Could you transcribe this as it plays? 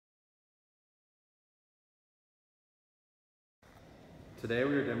Today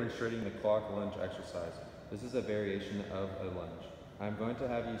we are demonstrating the clock lunge exercise. This is a variation of a lunge. I'm going to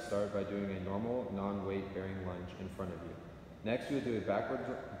have you start by doing a normal non-weight bearing lunge in front of you. Next you will do a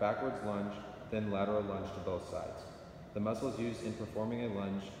backwards lunge, then lateral lunge to both sides. The muscles used in performing a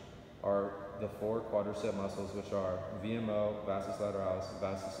lunge are the four quadricep muscles, which are VMO, vastus lateralis,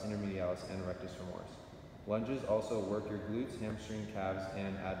 vastus intermedialis, and rectus femoris. Lunges also work your glutes, hamstring, calves,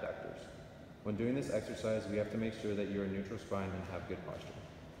 and adductors. When doing this exercise, we have to make sure that you are neutral spine and have good posture.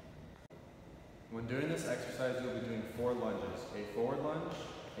 When doing this exercise, you'll be doing 4 lunges: a forward lunge,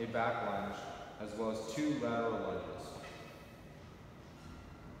 a back lunge, as well as 2 lateral lunges.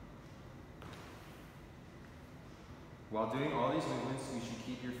 While doing all these movements, you should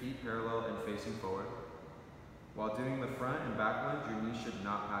keep your feet parallel and facing forward. While doing the front and back lunge, your knees should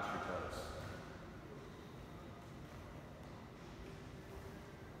not pass your toes.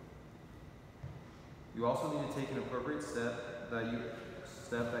 You also need to take an appropriate step that you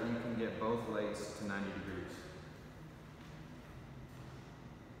can get both legs to 90 degrees.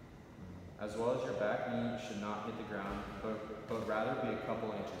 As well as your back knee should not hit the ground, but rather be a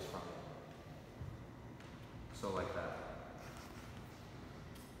couple inches from it. So like that.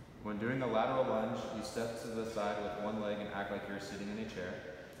 When doing the lateral lunge, you step to the side with one leg and act like you're sitting in a chair.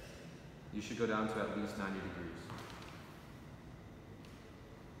 You should go down to at least 90 degrees.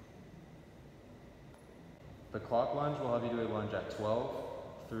 The clock lunge will have you do a lunge at 12,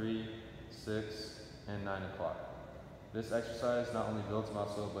 3, 6, and 9 o'clock. This exercise not only builds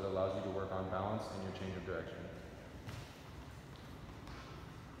muscle, but allows you to work on balance and your change of direction.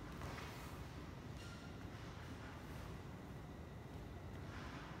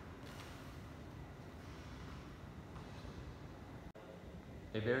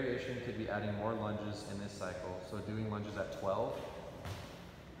 A variation could be adding more lunges in this cycle, so doing lunges at 12,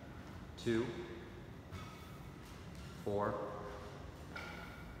 2, 4,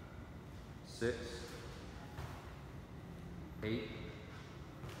 6, 8,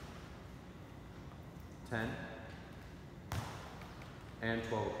 10, and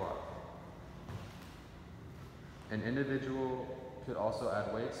 12 o'clock. An individual could also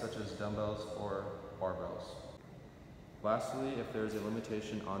add weights such as dumbbells or barbells. Lastly, if there is a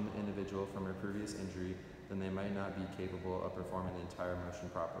limitation on the individual from a previous injury, then they might not be capable of performing the entire motion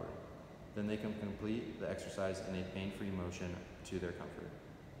properly. Then they can complete the exercise in a pain-free motion to their comfort.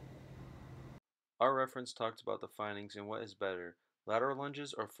 Our reference talked about the findings and what is better, lateral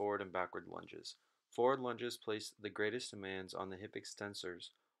lunges or forward and backward lunges. Forward lunges placed the greatest demands on the hip extensors,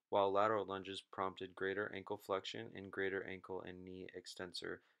 while lateral lunges prompted greater ankle flexion and greater ankle and knee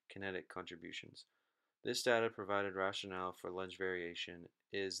extensor kinetic contributions. This data provided rationale for lunge variation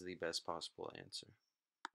is the best possible answer.